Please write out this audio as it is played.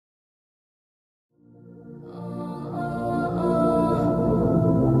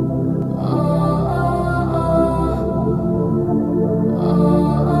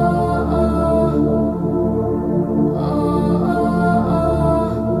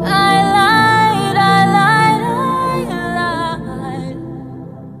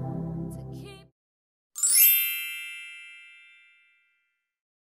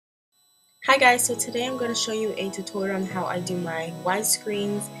Hi guys, so today I'm going to show you a tutorial on how I do my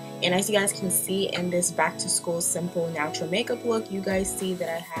widescreens, and as you guys can see in this back to school simple natural makeup look, you guys see that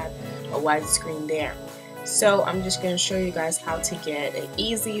I have a widescreen there. So I'm just going to show you guys how to get an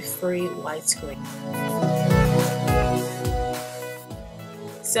easy free widescreen.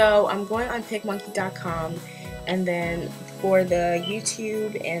 So I'm going on PicMonkey.com, and then for the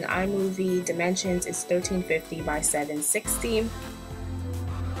YouTube and iMovie dimensions it's 1350 by 760.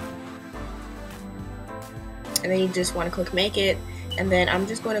 And then you just want to click make it, and then I'm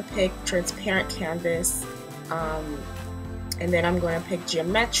just going to pick transparent canvas, and then I'm going to pick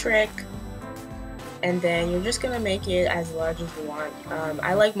geometric, and then you're just going to make it as large as you want.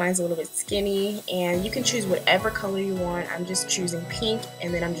 I like mine's a little bit skinny, and you can choose whatever color you want. I'm just choosing pink,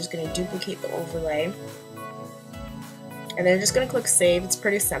 and then I'm just going to duplicate the overlay, and then I'm just going to click save. It's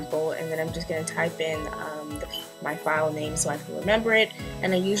pretty simple, and then I'm just going to type in my file name so I can remember it,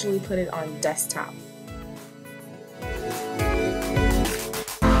 and I usually put it on desktop.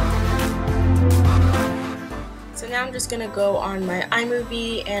 So now I'm just going to go on my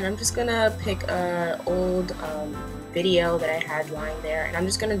iMovie, and I'm just going to pick an old video that I had lying there, and I'm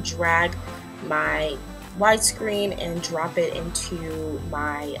just going to drag my widescreen and drop it into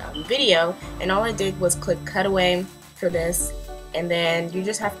my video. And all I did was click cutaway for this, and then you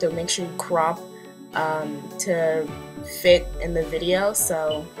just have to make sure you crop to fit in the video.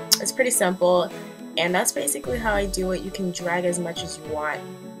 So it's pretty simple, and that's basically how I do it. You can drag as much as you want,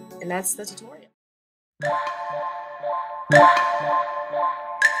 and that's the tutorial.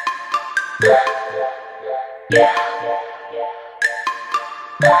 Yeah.